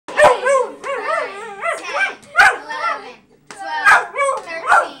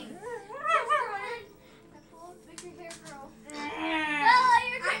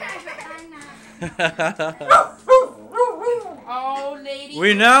Oh, lady.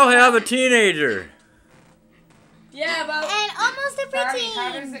 We now have a teenager. Yeah, but... And almost a preteen.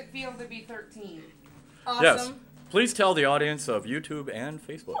 How does it feel to be 13? Awesome. Yes. Please tell the audience of YouTube and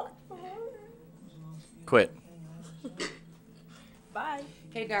Facebook. Quit. Bye.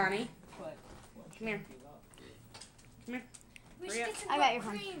 Hey, Donnie. What? Come here. Come here. I got your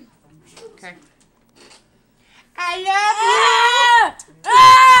phone. Okay. I love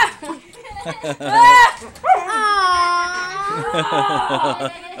you.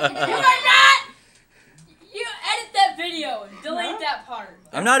 You are not. You edit that video and delete that part.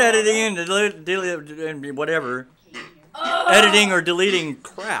 I'm not editing and delete whatever. Editing or deleting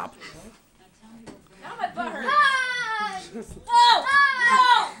crap. Now my butt hurts. No!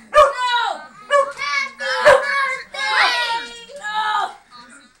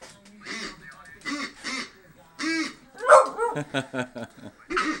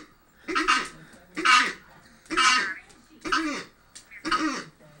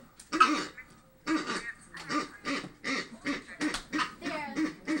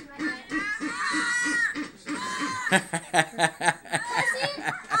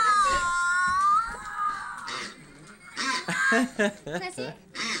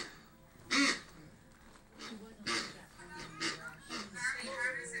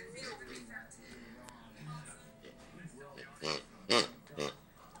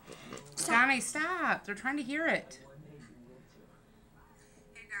 Donnie, stop. They're trying to hear it.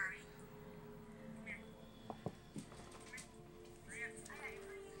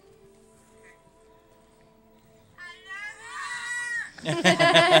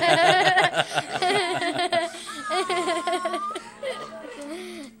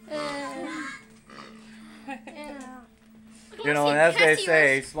 You know, and as they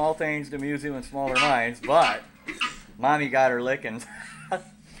say, small things amuse you in smaller minds, but Mommy got her lickings.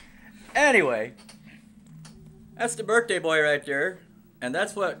 Anyway, that's the birthday boy right there. And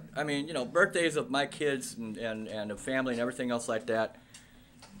that's what, I mean, you know, birthdays of my kids and of family and everything else like that.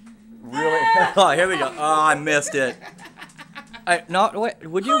 Really? Oh, here we go. Oh, I missed it. No, wait,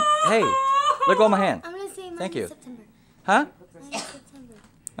 would you? Hey, let go of my hand. I'm going to say mine Thank is you. September. Huh? Mine is September.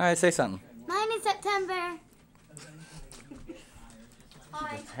 All right, say something. Mine is September.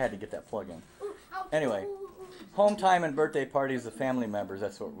 I had to get that plug in. Anyway, home time and birthday parties of family members,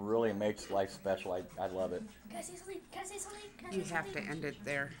 that's what really makes life special. I love it. Can I say something? Can I say something? Can I say You have something? to end it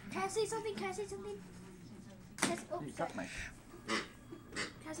there. Can I say something? Can I say something? Can I say, oh, You got my- Can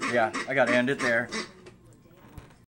I say Yeah, I got to end it there.